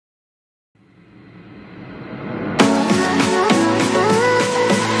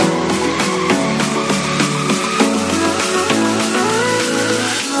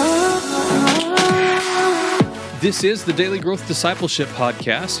This is the Daily Growth Discipleship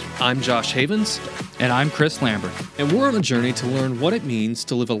Podcast. I'm Josh Havens. And I'm Chris Lambert. And we're on a journey to learn what it means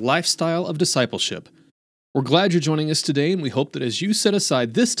to live a lifestyle of discipleship. We're glad you're joining us today, and we hope that as you set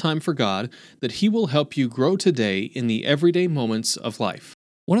aside this time for God, that He will help you grow today in the everyday moments of life.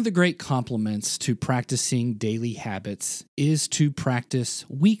 One of the great compliments to practicing daily habits is to practice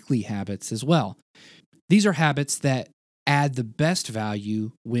weekly habits as well. These are habits that add the best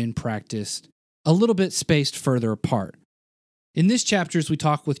value when practiced a little bit spaced further apart. In this chapter, as we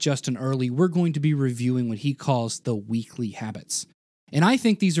talk with Justin Earley, we're going to be reviewing what he calls the weekly habits. And I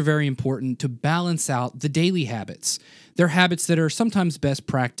think these are very important to balance out the daily habits. They're habits that are sometimes best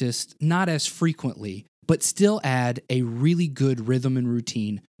practiced not as frequently, but still add a really good rhythm and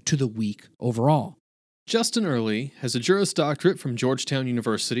routine to the week overall. Justin Earley has a Juris Doctorate from Georgetown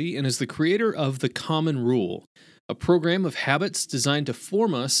University and is the creator of The Common Rule, a program of habits designed to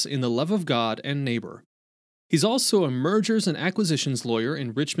form us in the love of God and neighbor. He's also a mergers and acquisitions lawyer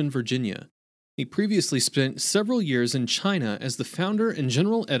in Richmond, Virginia. He previously spent several years in China as the founder and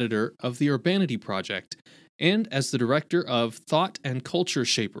general editor of the Urbanity Project and as the director of Thought and Culture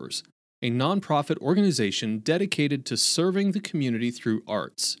Shapers, a nonprofit organization dedicated to serving the community through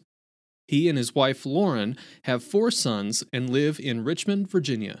arts. He and his wife Lauren have 4 sons and live in Richmond,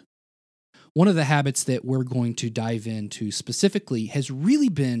 Virginia. One of the habits that we're going to dive into specifically has really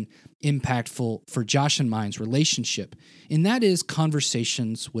been impactful for Josh and mine's relationship, and that is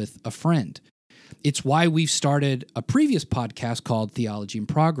conversations with a friend. It's why we've started a previous podcast called Theology in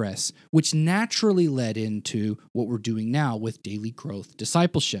Progress, which naturally led into what we're doing now with Daily Growth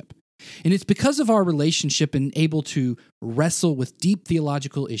Discipleship. And it's because of our relationship and able to wrestle with deep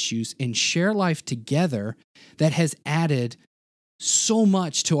theological issues and share life together that has added so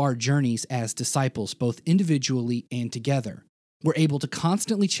much to our journeys as disciples, both individually and together. We're able to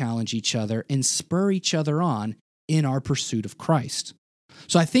constantly challenge each other and spur each other on in our pursuit of Christ.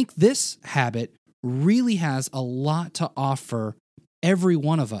 So I think this habit really has a lot to offer every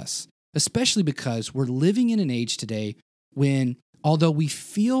one of us, especially because we're living in an age today when, although we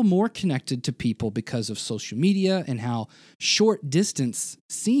feel more connected to people because of social media and how short distance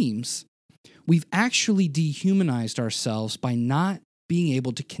seems, we've actually dehumanized ourselves by not being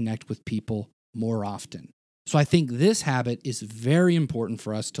able to connect with people more often. So I think this habit is very important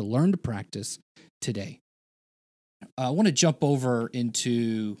for us to learn to practice today. I want to jump over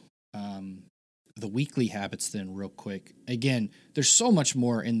into the weekly habits then real quick. Again, there's so much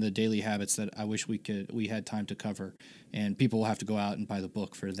more in the daily habits that I wish we had time to cover, and people will have to go out and buy the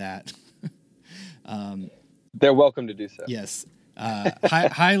book for that. They're welcome to do so. Yes.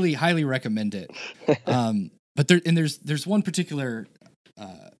 Highly recommend it. But there's one particular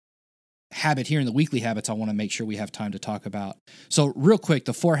habit here in the weekly habits I want to make sure we have time to talk about. So real quick,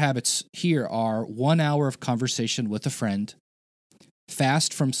 the 4 habits here are 1 hour of conversation with a friend,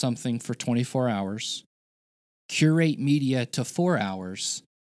 fast from something for 24 hours, curate media to 4 hours,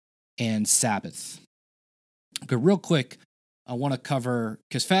 and Sabbath. Okay, real quick, I want to cover,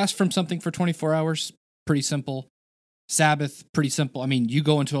 because fast from something for 24 hours, pretty simple. Sabbath, pretty simple. I mean, you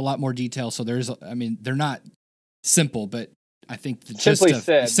go into a lot more detail, so they're not simple, but I think the gist Simply of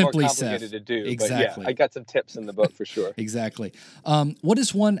said, simply more complicated said, to do. exactly. But yeah, I got some tips in the book for sure. Exactly. What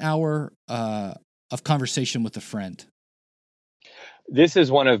is 1 hour of conversation with a friend? This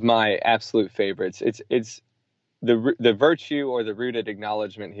is one of my absolute favorites. It's the virtue or the rooted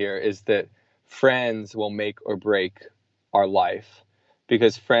acknowledgement here is that friends will make or break our life,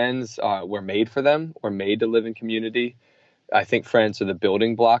 because friends we're made for them. We're made to live in community. I think friends are the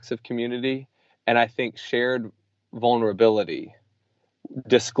building blocks of community, and I think shared vulnerability,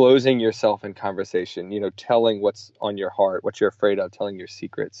 disclosing yourself in conversation, telling what's on your heart, what you're afraid of, telling your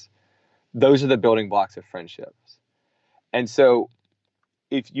secrets. Those are the building blocks of friendships. And so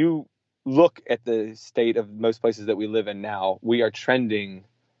if you look at the state of most places that we live in now, we are trending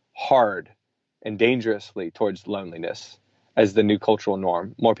hard and dangerously towards loneliness as the new cultural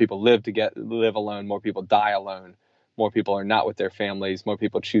norm. More people live alone, more people die alone, more people are not with their families, more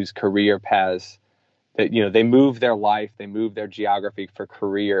people choose career paths that, they move their life, they move their geography for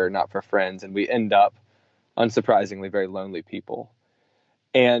career, not for friends. And we end up, unsurprisingly, very lonely people.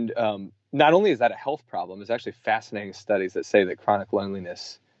 And not only is that a health problem, there's actually fascinating studies that say that chronic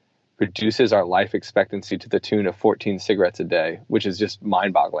loneliness reduces our life expectancy to the tune of 14 cigarettes a day, which is just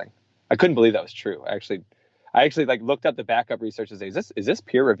mind-boggling. I couldn't believe that was true. I actually looked up the backup research and say, is this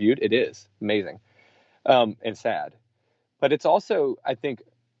peer reviewed? It is. Amazing. And sad. But it's also, I think,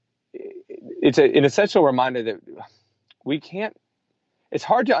 it's an essential reminder that it's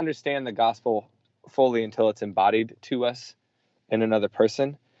hard to understand the gospel fully until it's embodied to us in another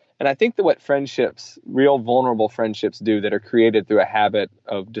person. And I think that what friendships, real vulnerable friendships do that are created through a habit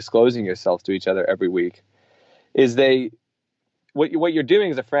of disclosing yourself to each other every week is what you're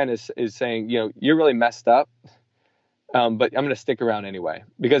doing as a friend is saying, you're really messed up, but I'm going to stick around anyway.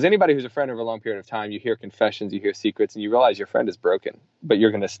 Because anybody who's a friend over a long period of time, you hear confessions, you hear secrets, and you realize your friend is broken, but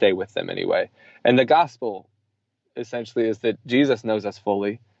you're going to stay with them anyway. And the gospel essentially is that Jesus knows us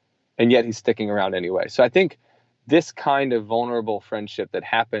fully, and yet he's sticking around anyway. So I think this kind of vulnerable friendship that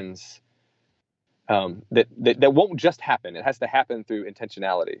happens, that won't just happen. It has to happen through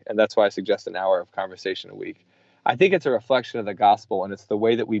intentionality. And that's why I suggest an hour of conversation a week. I think it's a reflection of the gospel, and it's the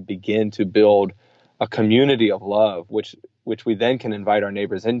way that we begin to build a community of love, which we then can invite our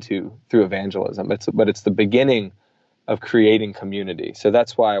neighbors into through evangelism. But it's the beginning of creating community. So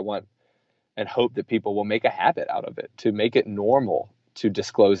that's why I want and hope that people will make a habit out of it, to make it normal to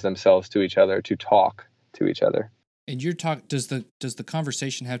disclose themselves to each other, to talk to each other. And your talk, does the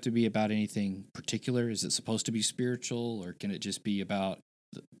conversation have to be about anything particular? Is it supposed to be spiritual, or can it just be about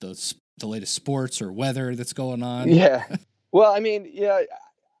the latest sports or weather that's going on? Yeah. Well, I mean, yeah,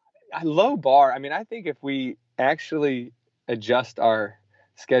 a low bar. I mean, I think if we actually adjust our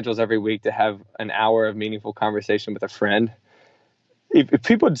schedules every week to have an hour of meaningful conversation with a friend, if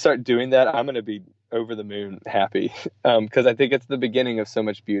people would start doing that, I'm going to be over the moon happy, because I think it's the beginning of so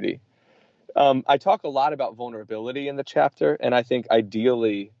much beauty. I talk a lot about vulnerability in the chapter, and I think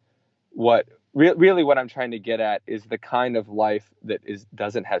ideally really what I'm trying to get at is the kind of life that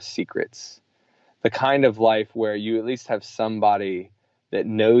doesn't have secrets, the kind of life where you at least have somebody that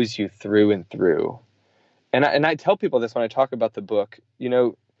knows you through and through. And I tell people this when I talk about the book.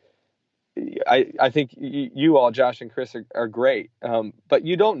 I think you all, Josh and Chris, are great, but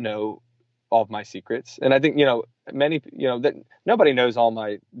you don't know all of my secrets. And I think, that nobody knows all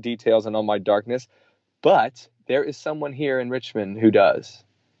my details and all my darkness, but there is someone here in Richmond who does.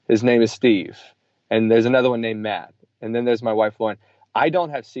 His name is Steve, and there's another one named Matt, and then there's my wife, Lauren. I don't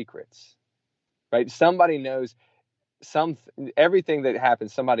have secrets, right? Somebody knows everything that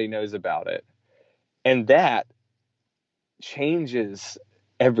happens, somebody knows about it. And that changes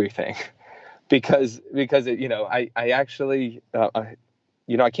everything because I actually,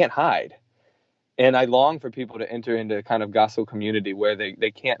 I can't hide. And I long for people to enter into a kind of gospel community where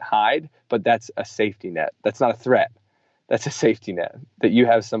they can't hide, but that's a safety net. That's not a threat. That's a safety net, that you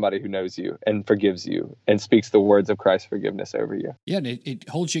have somebody who knows you and forgives you and speaks the words of Christ's forgiveness over you. Yeah, and it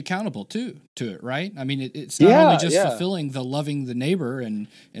holds you accountable to it, right? I mean, it's not only just fulfilling the loving the neighbor and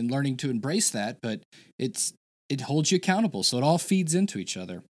learning to embrace that, but it holds you accountable. So it all feeds into each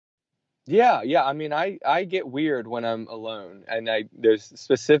other. Yeah. I mean, I get weird when I'm alone, and there's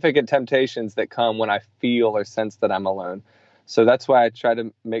specific temptations that come when I feel or sense that I'm alone. So that's why I try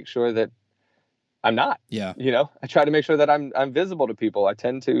to make sure that I'm not. Yeah. I try to make sure that I'm visible to people. I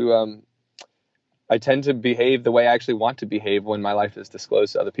tend to behave the way I actually want to behave when my life is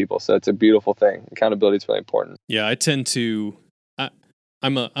disclosed to other people. So it's a beautiful thing. Accountability is really important. Yeah, I tend to.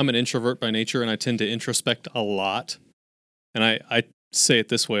 I'm an introvert by nature, and I tend to introspect a lot. And I say it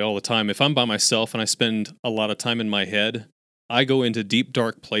this way all the time: if I'm by myself and I spend a lot of time in my head, I go into deep,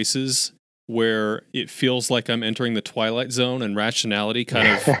 dark places where it feels like I'm entering the twilight zone, and rationality kind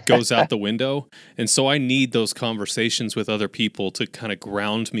of goes out the window. And so I need those conversations with other people to kind of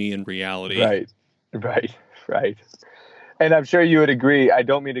ground me in reality. Right. And I'm sure you would agree. I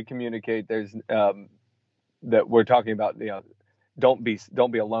don't mean to communicate there's that we're talking about, don't be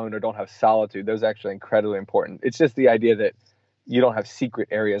alone or don't have solitude. Those are actually incredibly important. It's just the idea that you don't have secret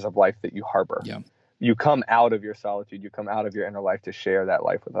areas of life that you harbor. Yeah. You come out of your solitude, you come out of your inner life to share that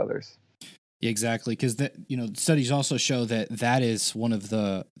life with others. Exactly, because studies also show that is one of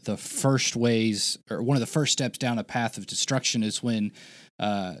the first ways, or one of the first steps down a path of destruction, is when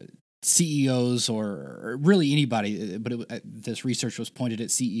CEOs or really anybody, but this research was pointed at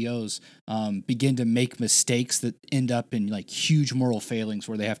CEOs, begin to make mistakes that end up in like huge moral failings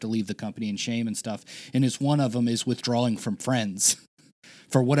where they have to leave the company in shame and stuff. And it's one of them is withdrawing from friends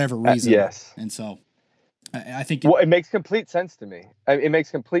for whatever reason. Yes. And so I think it makes complete sense to me. It makes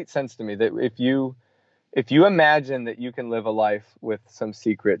complete sense to me that if you imagine that you can live a life with some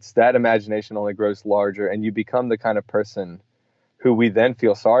secrets, that imagination only grows larger, and you become the kind of person who we then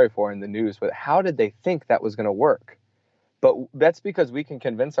feel sorry for in the news. But how did they think that was going to work? But that's because we can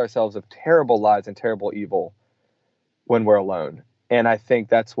convince ourselves of terrible lies and terrible evil when we're alone. And I think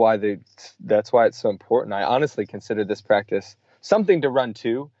that's why it's so important. I honestly consider this practice something to run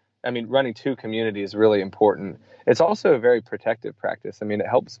to. I mean, running to community is really important. It's also a very protective practice. I mean, it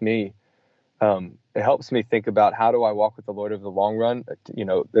helps me think about, how do I walk with the Lord over the long run?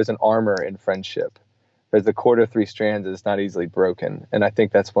 There's an armor in friendship There's the cord of three strands is not easily broken. And I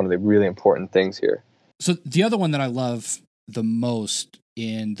think that's one of the really important things here. So the other one that I love the most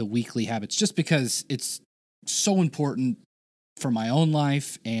in the weekly habits, just because it's so important for my own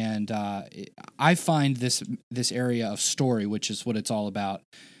life, and I find this area of story, which is what it's all about,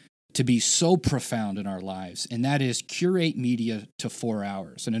 to be so profound in our lives, and that is curate media to 4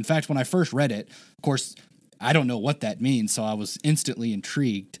 hours. And in fact, when I first read it, of course, I don't know what that means, so I was instantly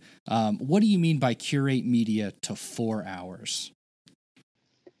intrigued. What do you mean by curate media to 4 hours?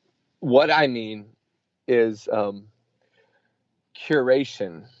 What I mean is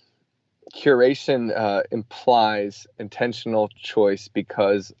curation. Curation implies intentional choice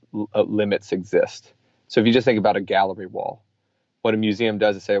because limits exist. So if you just think about a gallery wall, what a museum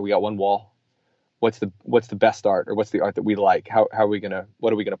does is say, we got one wall. What's the best art, or what's the art that we like? What are we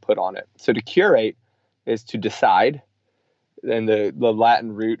gonna put on it? So to curate is to decide. And the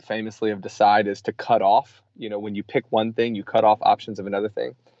Latin root famously of decide is to cut off. When you pick one thing, you cut off options of another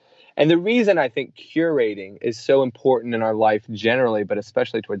thing. And the reason I think curating is so important in our life generally, but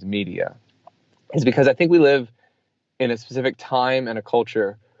especially towards media, is because I think we live in a specific time and a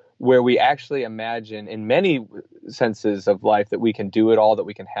culture where we actually imagine in many senses of life that we can do it all, that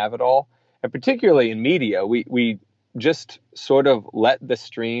we can have it all. And particularly in media, we just sort of let the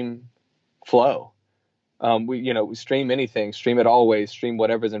stream flow. We stream anything, stream it always, stream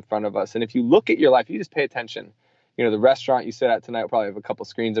whatever's in front of us. And if you look at your life, you just pay attention. The restaurant you sit at tonight will probably have a couple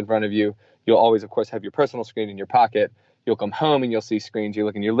screens in front of you. You'll always, of course, have your personal screen in your pocket. You'll come home and you'll see screens. You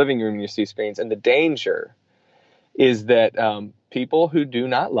look in your living room and you see screens. And the danger is that people who do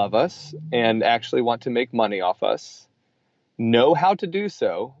not love us and actually want to make money off us know how to do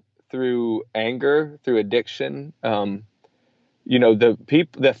so through anger, through addiction. The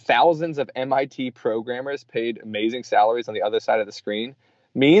thousands of MIT programmers paid amazing salaries on the other side of the screen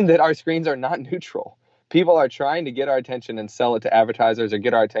mean that our screens are not neutral. People are trying to get our attention and sell it to advertisers, or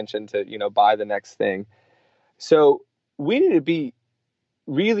get our attention to, buy the next thing. So we need to be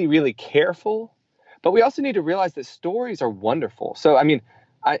really, really careful, but we also need to realize that stories are wonderful. So,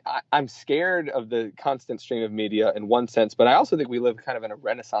 I'm scared of the constant stream of media in one sense, but I also think we live kind of in a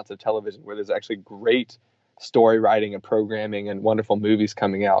renaissance of television where there's actually great story writing and programming and wonderful movies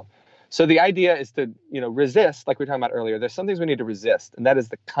coming out. So the idea is to, resist, like we were talking about earlier. There's some things we need to resist, and that is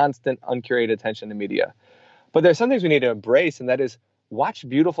the constant uncurated attention to media. But there's some things we need to embrace, and that is watch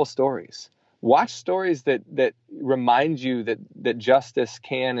beautiful stories. Watch stories that remind you that justice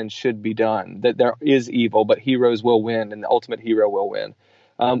can and should be done, that there is evil, but heroes will win, and the ultimate hero will win.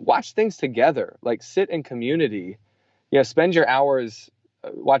 Watch things together, like sit in community. Spend your hours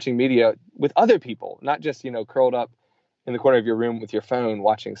watching media with other people, not just, curled up in the corner of your room with your phone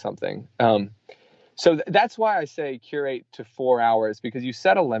watching something. So that's why I say curate to 4 hours, because you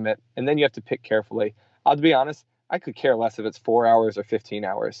set a limit and then you have to pick carefully. I'll be honest, I could care less if it's 4 hours or 15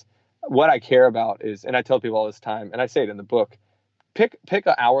 hours. What I care about is, and I tell people all this time, and I say it in the book, pick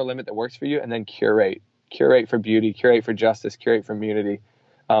an hour limit that works for you, and then curate for beauty, curate for justice, curate for community.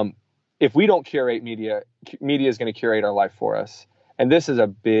 If we don't curate media is going to curate our life for us. And this is a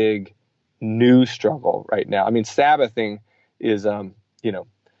big new struggle right now. Sabbathing is,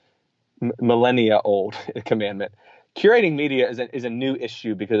 millennia old commandment. Curating media is a new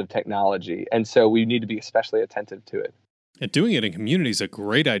issue because of technology. And so we need to be especially attentive to it. And doing it in community is a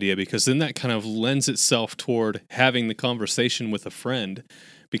great idea, because then that kind of lends itself toward having the conversation with a friend,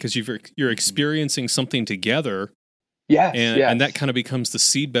 because you're experiencing something together. Yes, and that kind of becomes the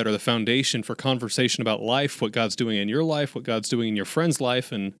seedbed or the foundation for conversation about life, what God's doing in your life, what God's doing in your friend's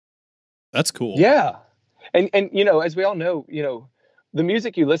life, and that's cool. Yeah. And as we all know, the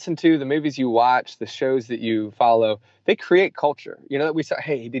music you listen to, the movies you watch, the shows that you follow, they create culture. That we say,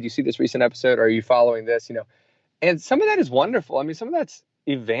 hey, did you see this recent episode? Or are you following this? And some of that is wonderful. Some of that's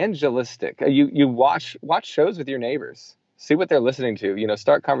evangelistic. You watch shows with your neighbors, see what they're listening to,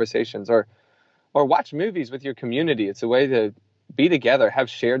 start conversations, or watch movies with your community. It's a way to be together, have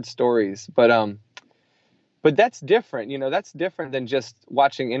shared stories. But that's different. That's different than just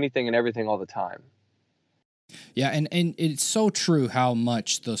watching anything and everything all the time. Yeah, and it's so true how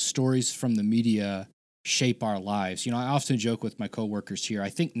much the stories from the media shape our lives. I often joke with my coworkers here. I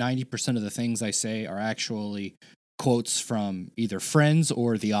think 90% of the things I say are actually quotes from either Friends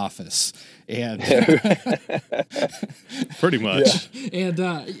or The Office, and pretty much. Yeah. And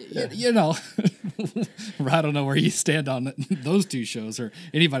I don't know where you stand on those two shows, or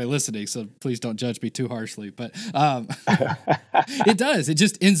anybody listening, so please don't judge me too harshly. But it does. It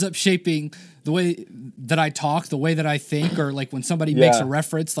just ends up shaping the way that I talk, the way that I think, or like when somebody makes a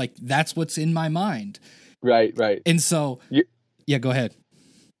reference, like that's what's in my mind. Right. And so, go ahead.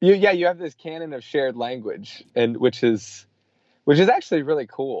 you have this canon of shared language, and which is actually really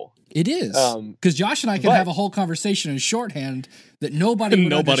cool. It is, because Josh and I can have a whole conversation in shorthand that nobody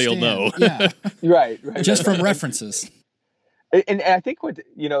will know. Yeah, right. Just from references. And I think what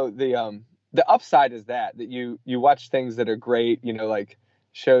the upside is that you watch things that are great, like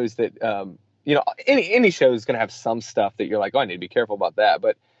shows that any show is going to have some stuff that you're like, oh, I need to be careful about that.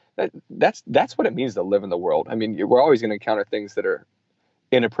 But that's what it means to live in the world. I mean, we're always going to encounter things that are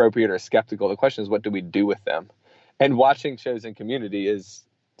inappropriate or skeptical. The question is, what do we do with them? And watching shows in Community is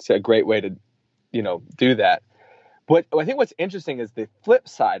a great way to, do that. But I think what's interesting is the flip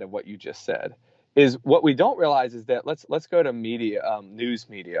side of what you just said is what we don't realize is that let's go to media, news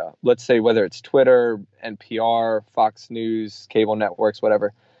media. Let's say whether it's Twitter, NPR, Fox News, cable networks,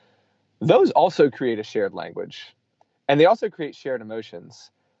 whatever. Those also create a shared language, and they also create shared emotions.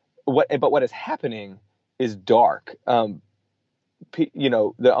 But what is happening is dark.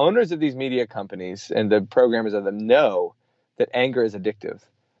 The owners of these media companies and the programmers of them know that anger is addictive,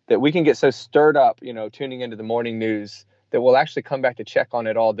 that we can get so stirred up, tuning into the morning news, that we'll actually come back to check on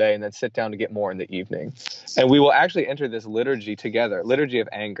it all day and then sit down to get more in the evening. And we will actually enter this liturgy together, liturgy of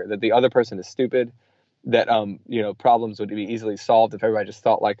anger, that the other person is stupid, that, problems would be easily solved if everybody just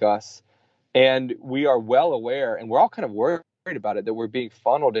thought like us. And we are well aware, and we're all kind of worried about it, that we're being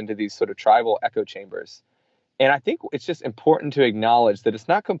funneled into these sort of tribal echo chambers. And I think it's just important to acknowledge that it's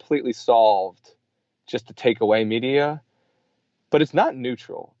not completely solved just to take away media, but it's not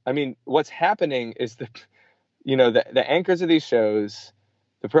neutral. I mean, what's happening is that, the anchors of these shows,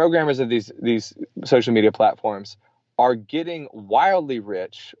 the programmers of these social media platforms are getting wildly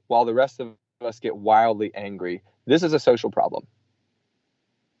rich while the rest of us get wildly angry. This is a social problem.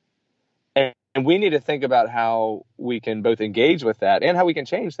 And we need to think about how we can both engage with that and how we can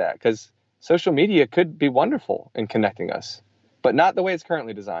change that, because social media could be wonderful in connecting us, but not the way it's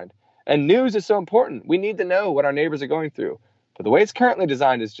currently designed. And news is so important. We need to know what our neighbors are going through. But the way it's currently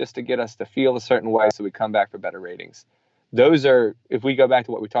designed is just to get us to feel a certain way so we come back for better ratings. Those are, if we go back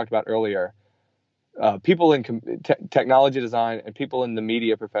to what we talked about earlier, people in technology design and people in the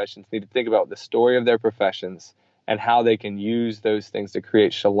media professions need to think about the story of their professions and how they can use those things to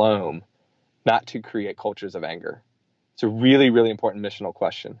create shalom, not to create cultures of anger. It's a really, really important missional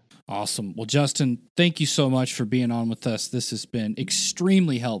question. Awesome. Well, Justin, thank you so much for being on with us. This has been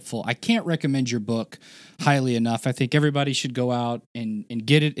extremely helpful. I can't recommend your book highly enough. I think everybody should go out and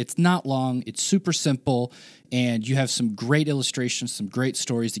get it. It's not long. It's super simple. And you have some great illustrations, some great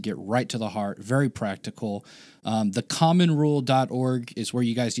stories to get right to the heart. Very practical. Thecommonrule.org is where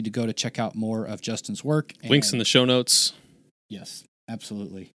you guys need to go to check out more of Justin's work. Links in the show notes. Yes,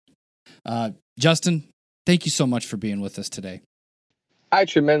 absolutely. Justin, thank you so much for being with us today. I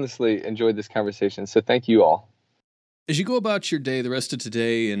tremendously enjoyed this conversation, so thank you all. As you go about your day, the rest of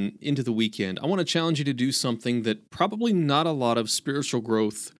today and into the weekend, I want to challenge you to do something that probably not a lot of spiritual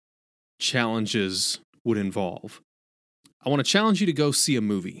growth challenges would involve. I want to challenge you to go see a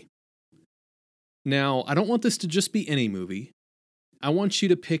movie. Now, I don't want this to just be any movie. I want you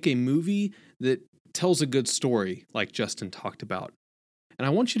to pick a movie that tells a good story, like Justin talked about. And I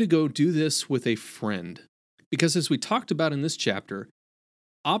want you to go do this with a friend. Because as we talked about in this chapter,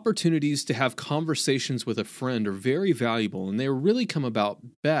 opportunities to have conversations with a friend are very valuable, and they really come about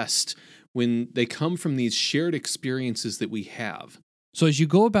best when they come from these shared experiences that we have. So as you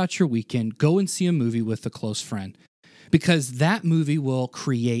go about your weekend, go and see a movie with a close friend, because that movie will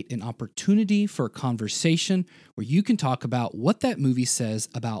create an opportunity for a conversation where you can talk about what that movie says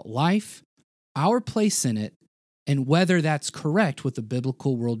about life, our place in it, and whether that's correct with the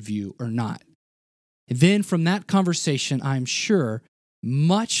biblical worldview or not. And then from that conversation, I'm sure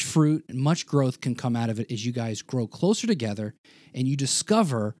much fruit and much growth can come out of it as you guys grow closer together and you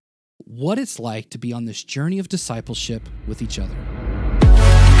discover what it's like to be on this journey of discipleship with each other.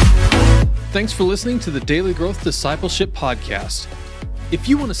 Thanks for listening to the Daily Growth Discipleship Podcast. If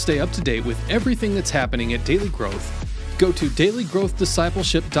you want to stay up to date with everything that's happening at Daily Growth, go to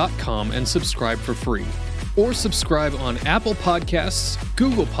dailygrowthdiscipleship.com and subscribe for free. Or subscribe on Apple Podcasts,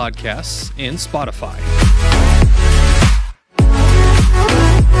 Google Podcasts, and Spotify.